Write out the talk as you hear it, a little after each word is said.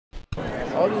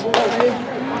What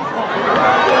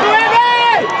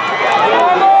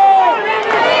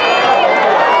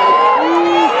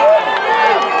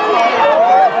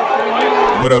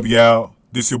up, y'all?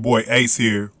 This your boy Ace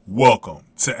here. Welcome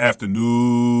to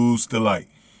Afternoon's Delight.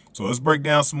 So let's break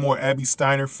down some more Abby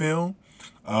Steiner film.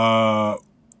 So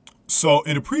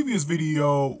in the previous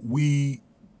video,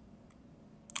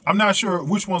 I'm not sure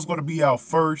which one's going to be out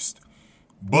first,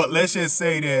 but let's just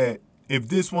say that if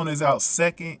this one is out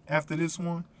second after this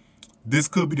one, this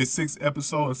could be the 6th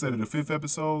episode instead of the 5th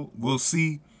episode. We'll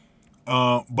see.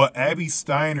 But Abby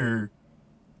Steiner,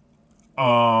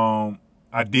 I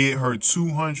did her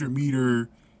 200-meter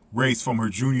race from her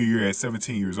junior year at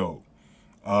 17 years old.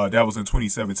 That was in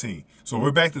 2017. So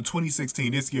we're back to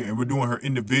 2016 this year, and we're doing her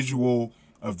individual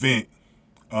event,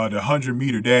 the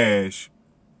 100-meter dash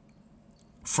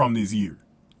from this year,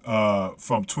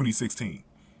 from 2016.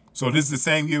 So this is the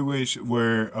same year where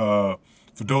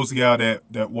for those of y'all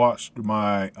that watched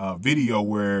my video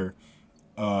where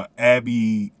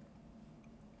Abby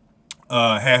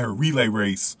had her relay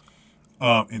race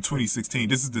in 2016.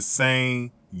 This is the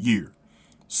same year.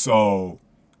 So,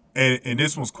 and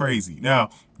this one's crazy. Now,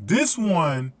 this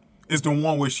one is the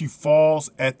one where she falls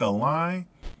at the line.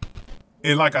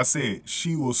 And like I said,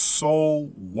 she was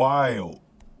so wild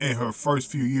in her first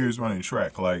few years running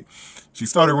track. Like, she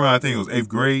started running, I think it was 8th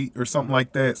grade or something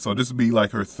like that. So this would be like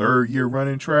her 3rd year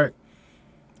running track.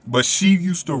 But she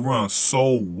used to run so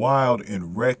wild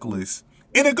and reckless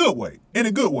in a good way. In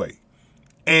a good way.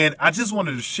 And I just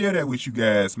wanted to share that with you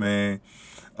guys, man,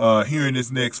 here in this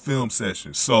next film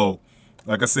session. So,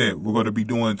 like I said, we're going to be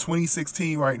doing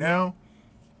 2016 right now.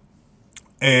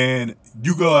 And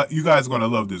you guys are going to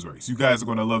love this race. You guys are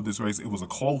going to love this race. It was a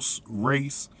close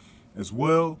race as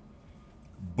well.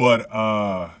 But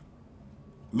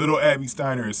little Abby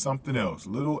Steiner is something else.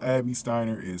 Little Abby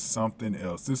Steiner is something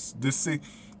else. This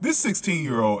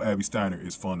 16-year-old Abby Steiner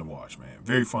is fun to watch, man.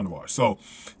 Very fun to watch. So,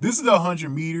 this is the 100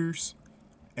 meters.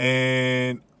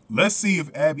 And let's see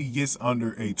if Abby gets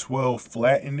under a 12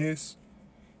 flat in this.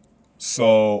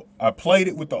 So I played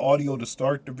it with the audio to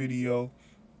start the video.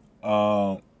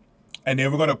 And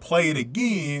then we're going to play it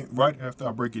again right after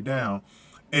I break it down.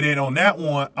 And then on that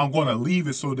one, I'm going to leave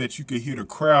it so that you can hear the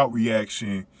crowd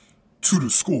reaction to the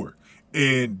score.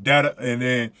 And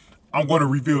then I'm going to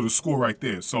reveal the score right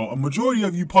there. So a majority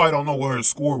of you probably don't know what her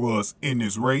score was in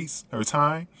this race, her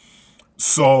time.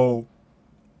 So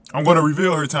I'm going to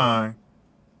reveal her time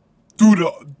through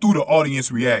the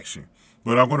audience reaction.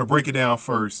 But I'm going to break it down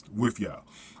first with y'all.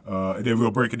 And then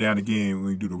we'll break it down again when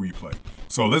we do the replay.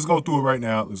 So let's go through it right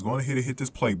now. Let's go ahead and hit this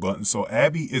play button. So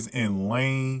Abby is in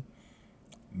lane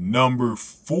number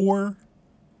 4.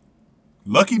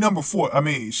 Lucky number 4. I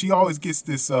mean, she always gets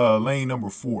this lane number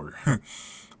 4.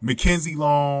 McKenzie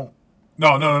Long.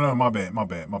 No, my bad. I'm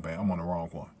on the wrong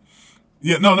one.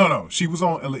 Yeah, no. She was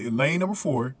on lane number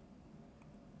 4.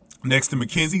 Next to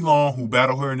McKenzie Long, who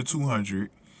battled her in the 200.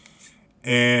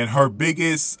 And her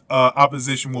biggest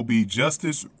opposition will be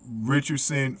Justice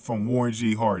Richardson from Warren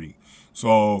G. Hardy.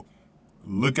 So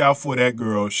look out for that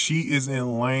girl. She is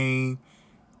in lane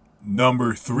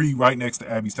number 3 right next to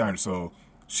Abby Steiner. So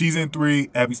she's in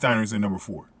 3. Abby Steiner is in number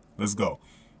 4. Let's go.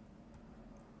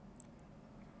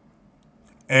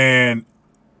 And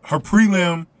her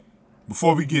prelim,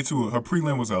 before we get to it, her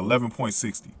prelim was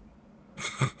 11.60.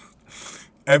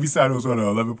 Abby Steiner was on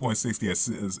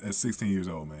 11.60 at 16 years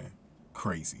old, man.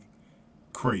 Crazy.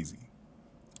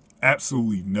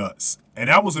 Absolutely nuts. And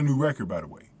that was a new record, by the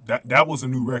way. That was a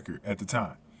new record at the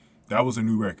time. That was a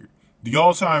new record. The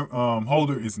all-time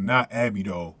holder is not Abby,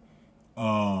 though,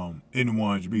 in the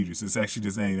 100 meters. It's actually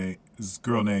this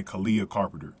girl named Caisja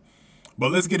Carpenter.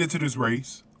 But let's get into this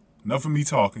race. Enough of me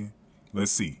talking.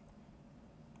 Let's see.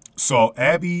 So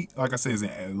Abby, like I said, is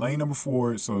in lane number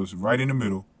 4, so it's right in the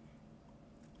middle.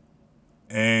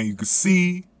 And you can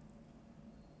see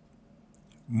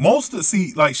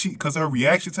because her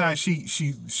reaction time, she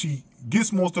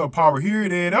gets most of her power here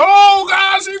and then, oh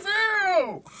God, she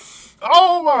fell.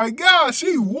 Oh my God,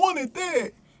 she wanted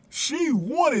that.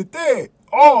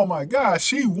 Oh my God,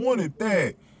 she wanted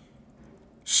that.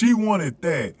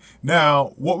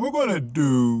 Now, what we're gonna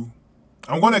do,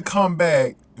 I'm gonna come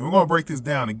back and we're gonna break this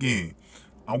down again.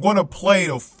 I'm gonna play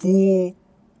the full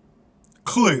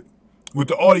clip with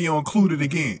the audio included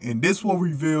again. And this will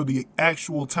reveal the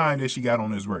actual time that she got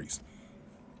on this race.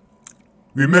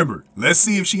 Remember, let's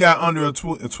see if she got under a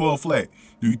 12 flat.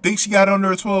 Do you think she got under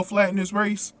a 12 flat in this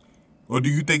race? Or do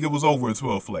you think it was over a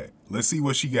 12 flat? Let's see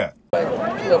what she got.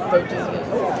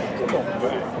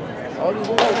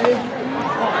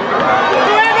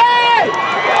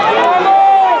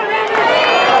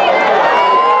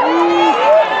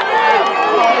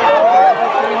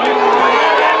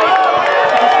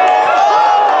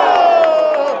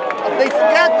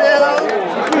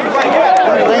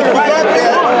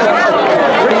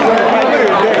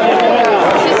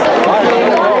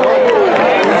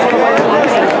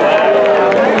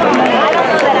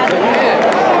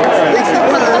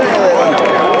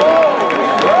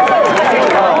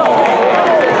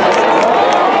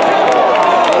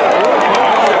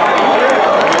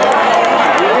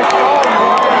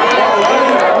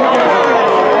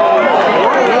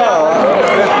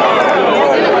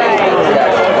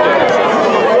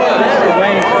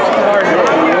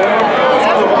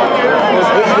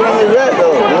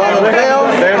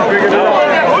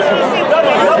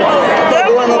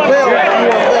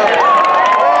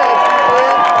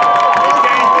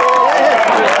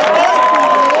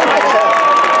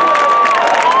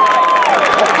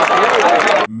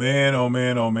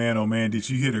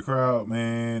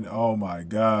 man, oh my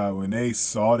God, when they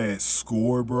saw that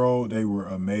score, bro, they were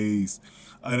amazed.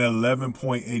 An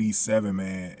 11.87,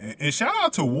 man. And shout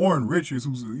out to Warren Richards,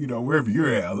 who's, wherever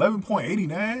you're at,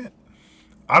 11.89.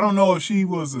 I don't know if she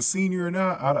was a senior or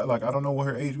not. I don't know what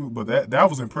her age was, but that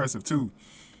was impressive too.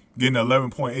 Getting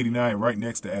 11.89 right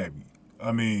next to Abby.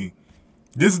 I mean,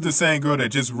 this is the same girl that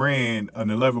just ran an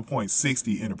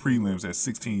 11.60 in the prelims at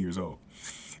 16 years old.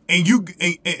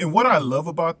 And what I love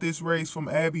about this race from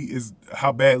Abby is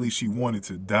how badly she wanted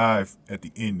to dive at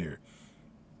the end there.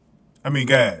 I mean,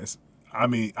 guys, I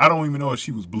don't even know if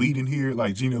she was bleeding here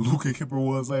like Gina Luca-Kipper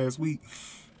was last week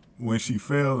when she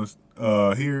fell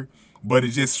here. But it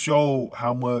just showed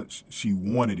how much she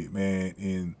wanted it, man.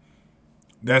 And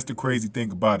that's the crazy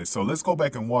thing about it. So let's go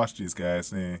back and watch this,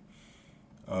 guys. And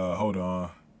hold on.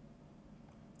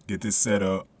 Get this set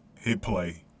up. Hit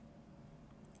play.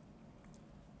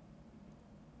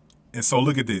 And so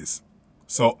look at this.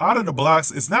 So out of the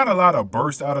blocks, it's not a lot of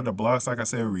burst out of the blocks. Like I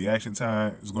said, reaction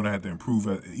time is going to have to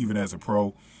improve even as a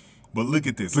pro. But look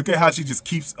at this. Look at how she just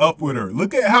keeps up with her.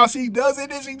 Look at how she does it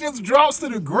and she just drops to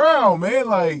the ground, man.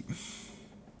 Like,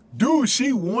 dude,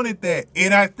 she wanted that.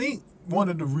 And I think one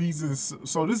of the reasons,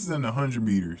 so this is in the 100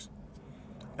 meters.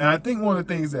 And I think one of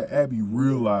the things that Abby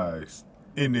realized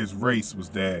in this race was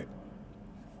that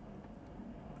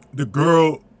the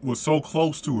girl was so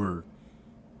close to her.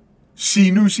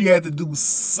 She knew she had to do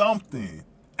something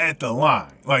at the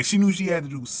line. Like, she knew she had to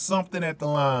do something at the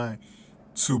line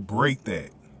to break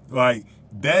that. Like,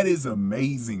 that is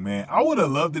amazing, man. I would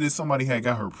have loved it if somebody had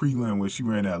got her prelim where she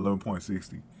ran at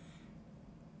 11.60.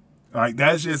 Like,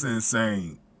 that's just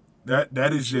insane.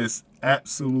 That is just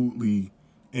absolutely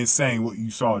insane what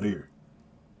you saw there.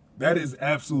 That is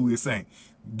absolutely insane.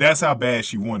 That's how bad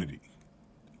she wanted it.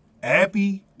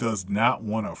 Abby does not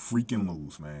want to freaking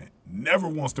lose, man. Never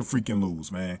wants to freaking lose,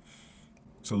 man.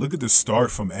 So look at the start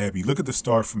from Abby. Look at the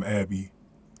start from Abby.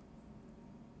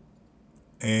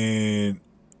 And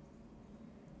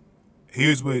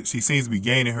here's what she seems to be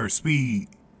gaining her speed.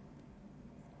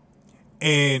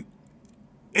 And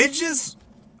it just,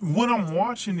 when I'm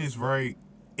watching this, right,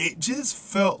 it just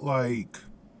felt like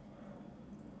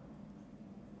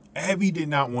Abby did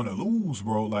not want to lose,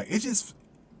 bro. Like,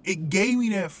 it gave me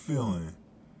that feeling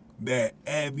that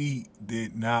Abby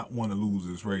did not want to lose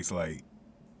this race. Like,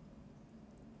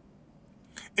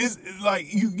 it's like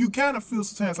you kind of feel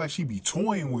sometimes like she be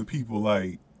toying with people,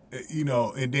 like,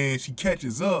 and then she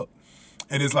catches up.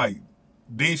 And it's like,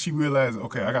 then she realizes,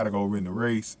 okay, I got to go win the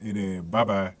race. And then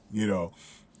bye-bye,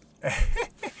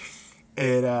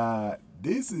 And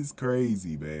this is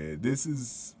crazy, man. This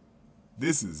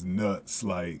is nuts.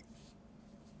 Like,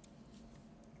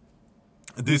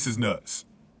 this is nuts.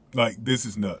 Like, this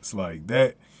is nuts. Like,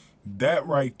 that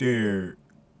right there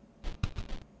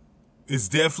is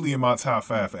definitely in my top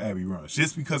 5 for Abby runs.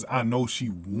 Just because I know she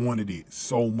wanted it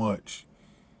so much.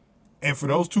 And for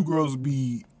those two girls to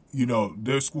be,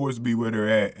 their scores to be where they're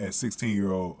at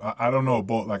 16-year-old. I don't know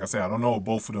both. Like I said, I don't know if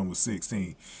both of them was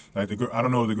 16. Like, the girl, I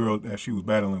don't know if the girl that she was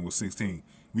battling was 16.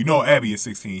 We know Abby is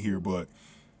 16 here, but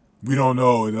we don't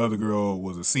know if the other girl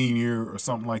was a senior or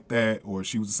something like that, or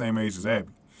she was the same age as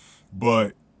Abby.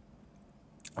 But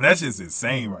that's just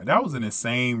insane, right? That was an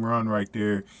insane run right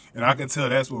there. And I can tell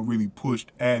that's what really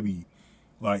pushed Abby,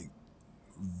 like,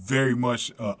 very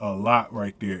much a lot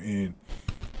right there. And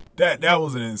that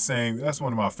was an insane, that's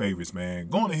one of my favorites, man.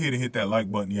 Go on ahead and hit that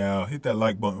like button, y'all. Hit that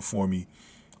like button for me.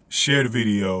 Share the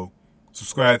video.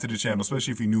 Subscribe to the channel,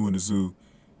 especially if you're new in the zoo.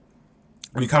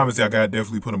 Any comments y'all got,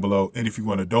 definitely put them below. And if you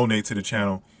want to donate to the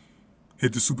channel,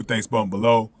 hit the super thanks button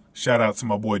below. Shout out to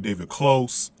my boy David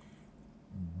Close.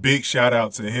 Big shout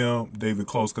out to him, David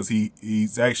Close, because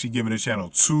he's actually giving the channel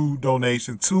 2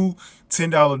 donations, 2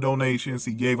 $10 donations.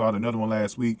 He gave out another one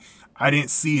last week. I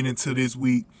didn't see it until this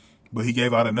week, but he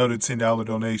gave out another $10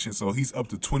 donation, so he's up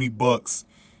to $20.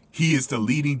 He is the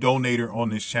leading donator on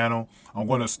this channel. I'm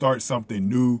going to start something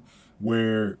new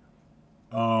where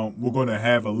we're going to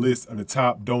have a list of the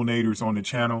top donators on the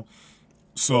channel.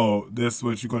 So that's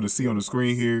what you're going to see on the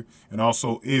screen here. And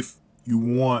also, if you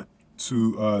want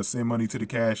to send money to the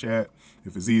Cash App,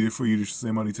 if it's easier for you to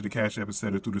send money to the Cash App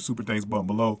instead of through the super thanks button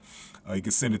below, you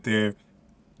can send it there.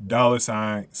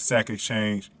 $ Sack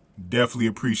Exchange. Definitely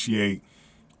appreciate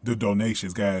the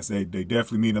donations, guys. They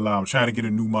definitely mean a lot. I'm trying to get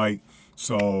a new mic,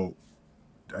 so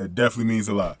it definitely means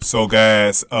a lot. So,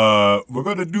 guys, we're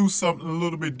going to do something a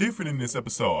little bit different in this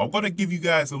episode. I'm going to give you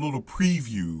guys a little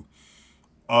preview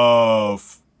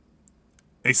of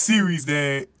a series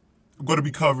that I'm going to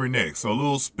be covering next. So, a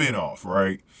little spinoff,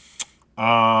 right?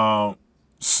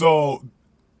 So,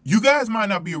 you guys might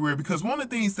not be aware, because one of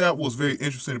the things that was very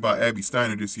interesting about Abby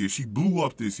Steiner this year, she blew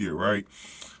up this year, right?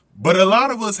 But a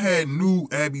lot of us had knew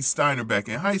Abby Steiner back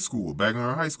in high school, back in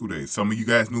her high school days. Some of you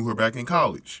guys knew her back in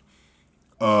college.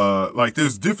 Like,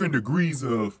 there's different degrees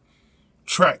of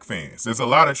track fans. There's a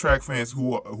lot of track fans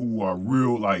who are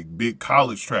real, like, big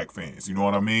college track fans. You know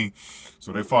what I mean?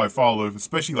 So they probably follow,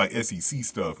 especially like SEC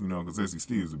stuff, you know, because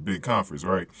SEC is a big conference,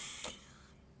 right?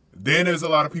 Then there's a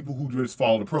lot of people who just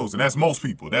follow the pros, and that's most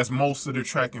people. That's most of the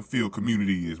track and field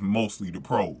community, is mostly the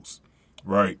pros,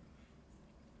 right?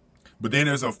 But then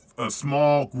there's a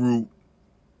small group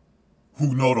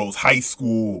who know those high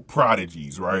school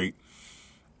prodigies, right?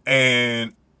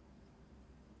 And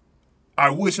I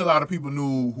wish a lot of people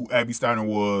knew who Abby Steiner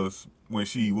was when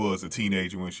she was a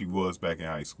teenager, when she was back in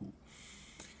high school.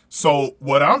 So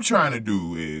what I'm trying to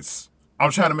do is,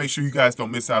 I'm trying to make sure you guys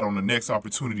don't miss out on the next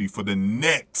opportunity for the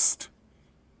next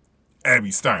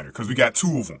Abby Steiner, because we got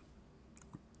two of them.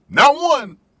 Not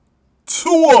one,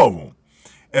 two of them.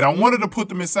 And I wanted to put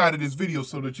them inside of this video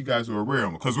so that you guys are aware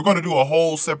of them, because we're going to do a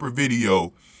whole separate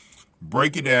video,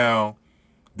 break it down.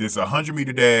 There's a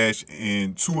 100-meter dash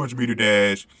and 200-meter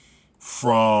dash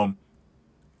from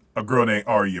a girl named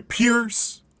Aareon Payne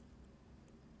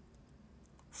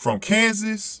from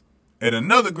Kansas, and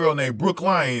another girl named Brooke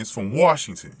Lyons from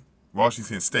Washington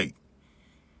State.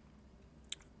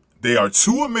 They are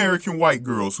two American white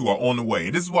girls who are on the way.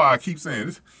 And this is why I keep saying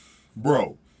this,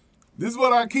 bro. This is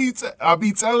what I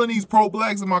be telling these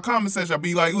pro-blacks in my comment section. I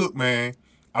be like, look, man,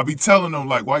 I be telling them,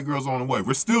 like, white girls on the way.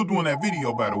 We're still doing that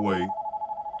video, by the way.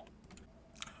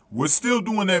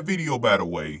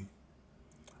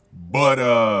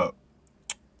 But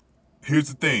here's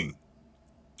the thing.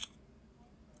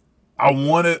 I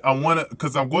wanna,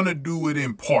 because I'm gonna do it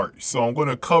in parts. So I'm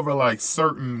gonna cover like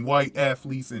certain white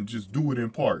athletes and just do it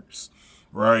in parts,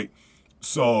 right?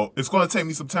 So it's gonna take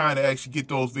me some time to actually get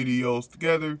those videos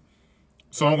together.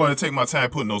 So I'm gonna take my time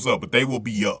putting those up, but they will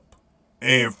be up.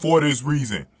 And for this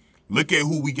reason, look at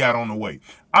who we got on the way.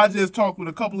 I just talked with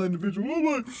a couple of individuals. I'm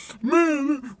like,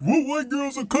 man, what white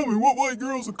girls are coming? What white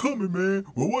girls are coming, man?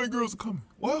 What white girls are coming?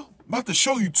 Well, I'm about to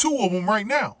show you two of them right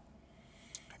now.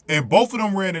 And both of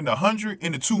them ran in the 100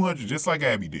 and the 200 just like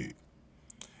Abby did.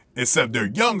 Except they're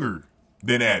younger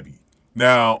than Abby.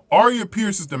 Now, Aareon Payne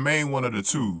is the main one of the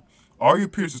two.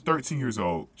 Aareon Payne is 13 years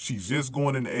old. She's just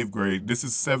going into 8th grade. This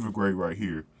is 7th grade right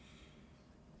here.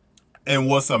 And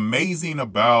what's amazing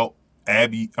about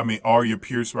Aareon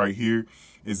Payne right here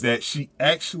is that she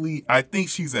actually, I think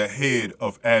she's ahead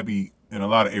of Abby in a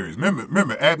lot of areas.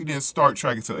 Remember, Abby didn't start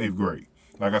track until 8th grade,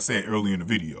 like I said earlier in the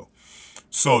video.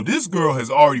 So this girl has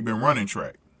already been running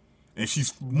track, and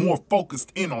she's more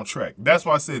focused in on track. That's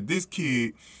why I said this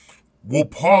kid will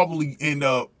probably end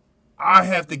up, I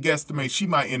have to guesstimate, she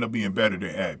might end up being better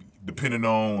than Abby, depending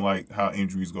on like how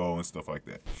injuries go and stuff like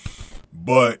that.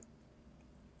 But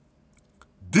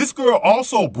this girl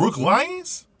also, Brooke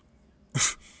Lyons,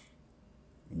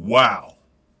 wow.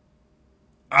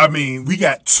 I mean, we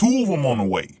got two of them on the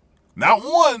way. Not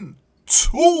one,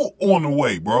 two on the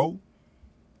way, bro.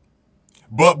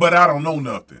 But I don't know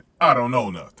nothing.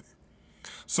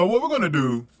 So what we're going to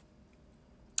do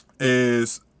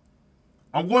is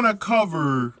I'm going to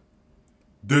cover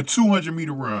the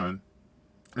 200-meter run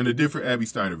in a different Abby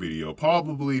Steiner video.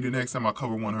 Probably the next time I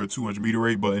cover one of her 200-meter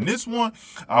race. But in this one,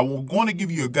 I'm going to give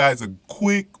you guys a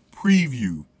quick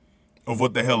preview of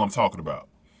what the hell I'm talking about.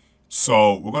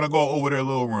 So we're going to go over their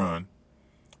little run.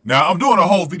 Now, I'm doing a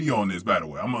whole video on this, by the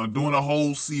way. I'm doing a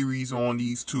whole series on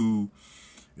these two.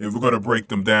 And we're going to break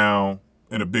them down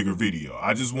in a bigger video.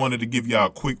 I just wanted to give y'all a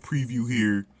quick preview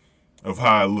here of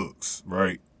how it looks,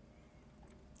 right?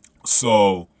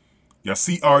 So, y'all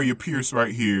see Aareon Payne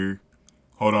right here.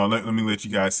 Hold on, let me let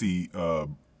you guys see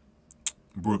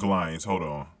Brooke Lyons. Hold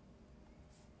on,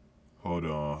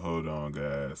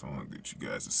 guys. I want to get you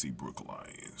guys to see Brooke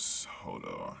Lyons. Hold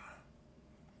on.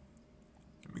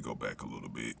 Let me go back a little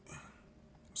bit.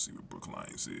 Let's see what Brooke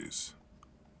Lyons is.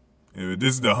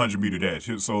 This is the 100-meter dash.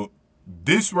 So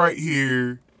this right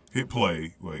here, hit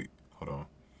play. Wait, hold on.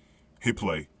 Hit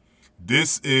play.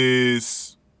 This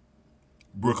is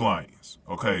Brooke Lyons.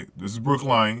 Okay, this is Brooke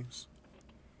Lyons.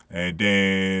 And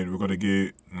then we're going to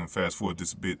get, I'm going to fast forward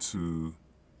this a bit to,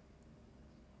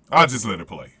 I'll just let it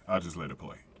play.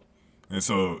 And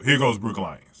so here goes Brooke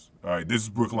Lyons. All right, this is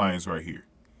Brooke Lyons right here.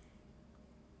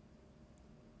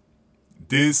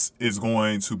 This is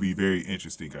going to be very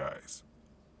interesting, guys.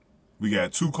 We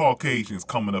got two Caucasians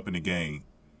coming up in the game,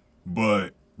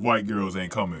 but white girls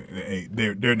ain't coming.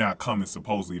 They're not coming.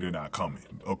 Supposedly, they're not coming,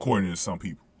 according to some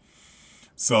people.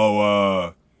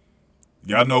 So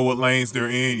Y'all know what lanes they're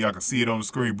in. Y'all can see it on the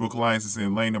screen. Brooke Lyons is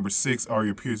in lane number 6.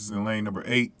 Aareon Payne is in lane number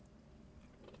 8.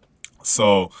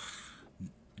 So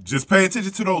just pay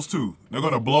attention to those two. They're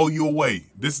going to blow you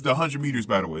away. This is the 100 meters,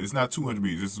 by the way. It's not 200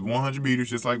 meters. This is 100 meters,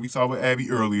 just like we saw with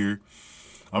Abby earlier.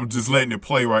 I'm just letting it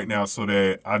play right now so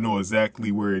that I know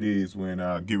exactly where it is when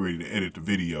I get ready to edit the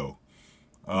video.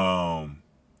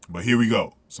 But here we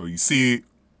go. So you see it.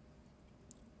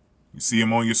 You see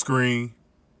him on your screen.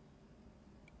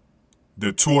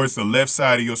 Towards the left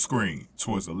side of your screen.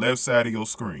 Towards the left side of your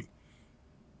screen.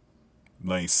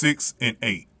 Lane 6 and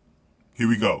 8. Here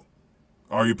we go.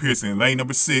 Aareon Payne in lane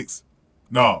number 6.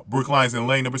 No, Brooke Lyons in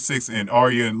lane number 6 and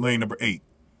Aareon in lane number 8.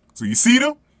 So you see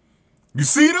them? You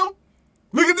see them?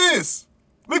 Look at this.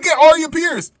 Look at Aareon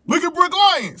Payne. Look at Brooke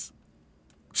Lyons.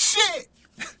 Shit.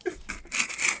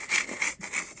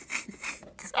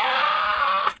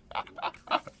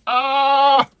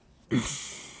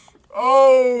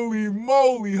 Holy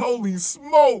moly, holy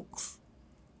smokes.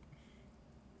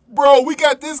 Bro, we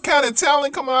got this kind of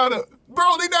talent coming out of...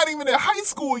 Bro, they not even in high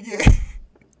school yet.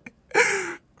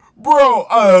 Bro,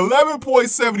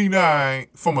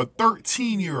 11.79 from a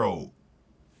 13-year-old.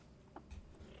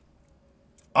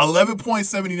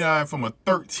 11.79 from a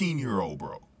 13-year-old,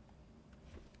 bro.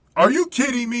 Are you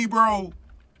kidding me, bro?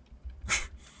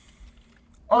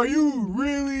 Are you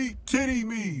really kidding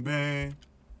me, man?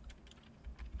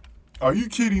 Are you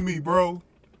kidding me, bro?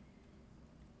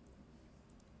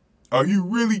 Are you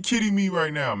really kidding me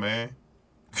right now, man?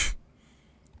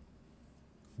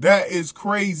 That is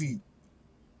crazy.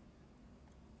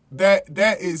 That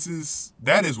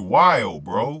is wild,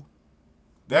 bro.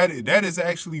 That is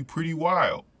actually pretty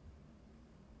wild.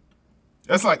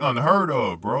 That's like unheard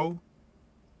of, bro.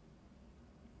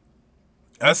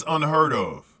 That's unheard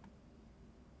of.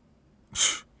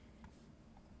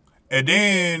 And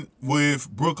then with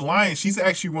Brooke Lyons, she's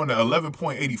actually run an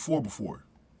 11.84 before.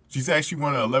 She's actually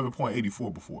run an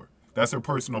 11.84 before. That's her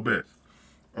personal best.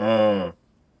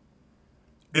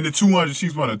 In the 200,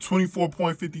 she's run a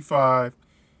 24.55.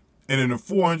 And in the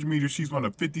 400 meters, she's run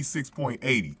a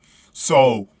 56.80.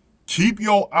 So keep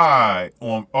your eye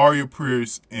on Aareon Payne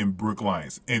and Brooke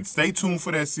Lyons. And stay tuned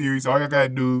for that series. All y'all got to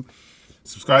do,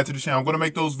 subscribe to the channel. I'm going to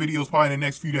make those videos probably in the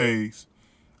next few days.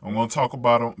 I'm going to talk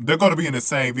about them. They're going to be in the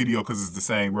same video because it's the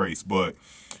same race. But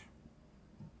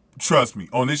trust me,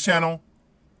 on this channel,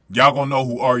 y'all going to know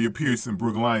who Aareon Payne and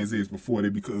Brooke Lyons is before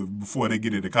they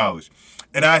get into college.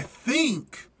 And I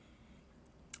think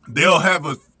they'll have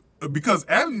because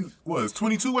Abby was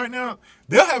 22 right now,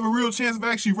 they'll have a real chance of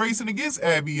actually racing against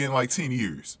Abby in like 10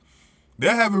 years.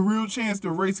 They'll have a real chance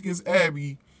to race against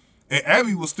Abby, and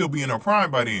Abby will still be in her prime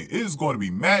by then. It is going to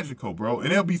be magical, bro.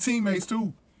 And they'll be teammates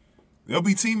too. They'll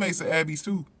be teammates of Abby's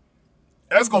too.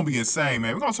 That's going to be insane,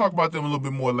 man. We're going to talk about them a little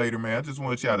bit more later, man. I just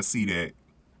want y'all to see that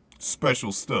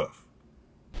special stuff.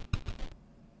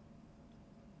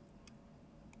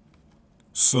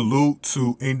 Salute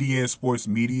to Indian Sports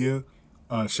Media.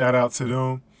 Shout out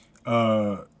to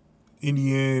them.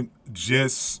 Indian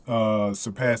just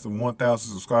surpassed the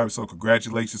 1,000 subscribers, so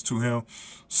congratulations to him.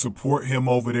 Support him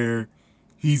over there.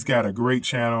 He's got a great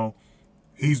channel.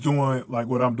 He's doing like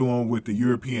what I'm doing with the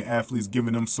European athletes,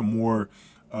 giving them some more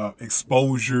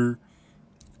exposure.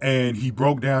 And he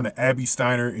broke down the Abby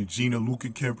Steiner and Gina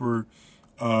Lukenkemper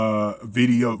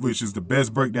video, which is the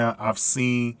best breakdown I've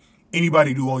seen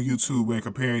anybody do on YouTube when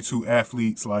comparing two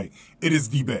athletes. Like, it is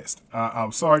the best.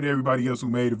 I'm sorry to everybody else who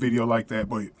made a video like that,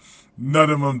 but none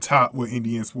of them top what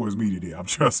Indian Sports Media did.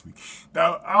 Trust me.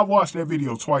 Now, I watched that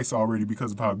video twice already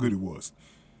because of how good it was.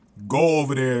 Go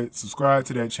over there, subscribe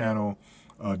to that channel.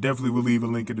 Definitely will leave a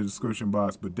link in the description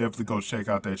box, but definitely go check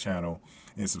out that channel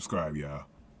and subscribe, y'all.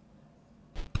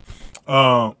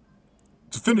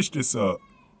 To finish this up,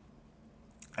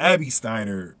 Abby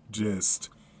Steiner just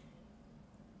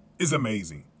is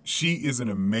amazing. She is an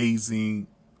amazing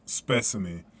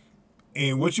specimen.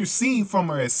 And what you're seeing from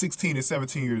her at 16 and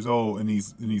 17 years old in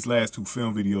these last two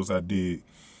film videos I did,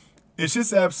 it's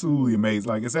just absolutely amazing.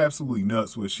 Like, it's absolutely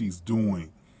nuts what she's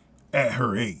doing at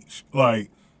her age.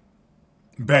 Like,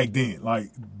 back then, like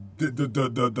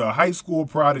the high school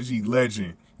prodigy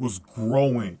legend was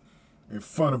growing in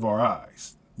front of our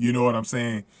eyes. You know what I'm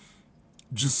saying?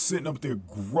 Just sitting up there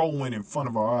growing in front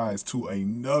of our eyes to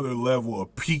another level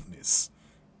of peakness.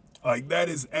 Like, that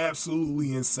is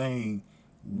absolutely insane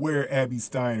where Abby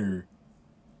Steiner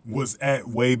was at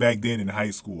way back then in high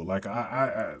school. Like,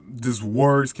 I just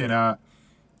words cannot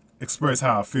express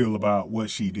how I feel about what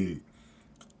she did.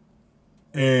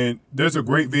 And there's a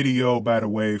great video, by the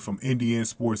way, from Indian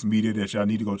Sports Media that y'all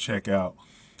need to go check out.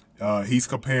 He's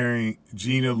comparing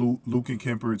Gina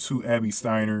Lukenkemper to Abby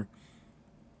Steiner.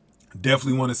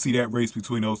 Definitely want to see that race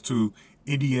between those two.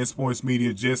 Indian Sports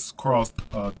Media just crossed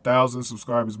 1,000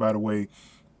 subscribers, by the way.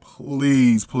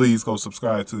 Please, please go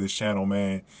subscribe to this channel,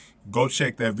 man. Go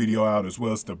check that video out as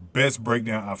well. It's the best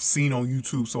breakdown I've seen on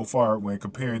YouTube so far when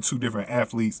comparing two different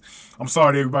athletes. I'm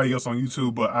sorry to everybody else on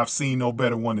YouTube, but I've seen no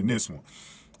better one than this one.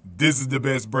 This is the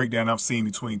best breakdown I've seen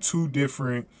between two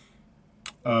different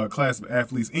class of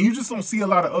athletes. And you just don't see a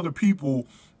lot of other people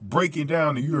breaking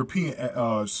down the European.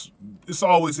 It's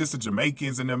always just the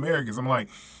Jamaicans and the Americans. I'm like,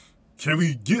 can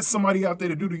we get somebody out there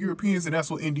to do the Europeans? And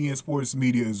that's what Indian Sports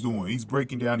Media is doing. He's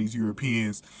breaking down these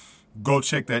Europeans. Go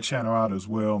check that channel out as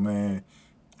well, man.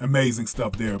 Amazing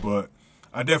stuff there. But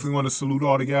I definitely want to salute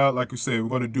all the guys. Like we said, we're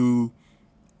going to do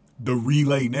the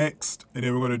relay next. And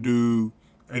then we're going to do,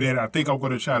 and then I think I'm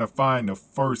going to try to find the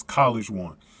first college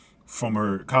one from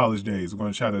her college days. We're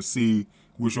going to try to see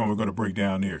which one we're going to break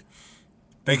down there.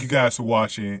 Thank you guys for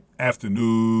watching.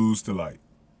 Afternoons Delight.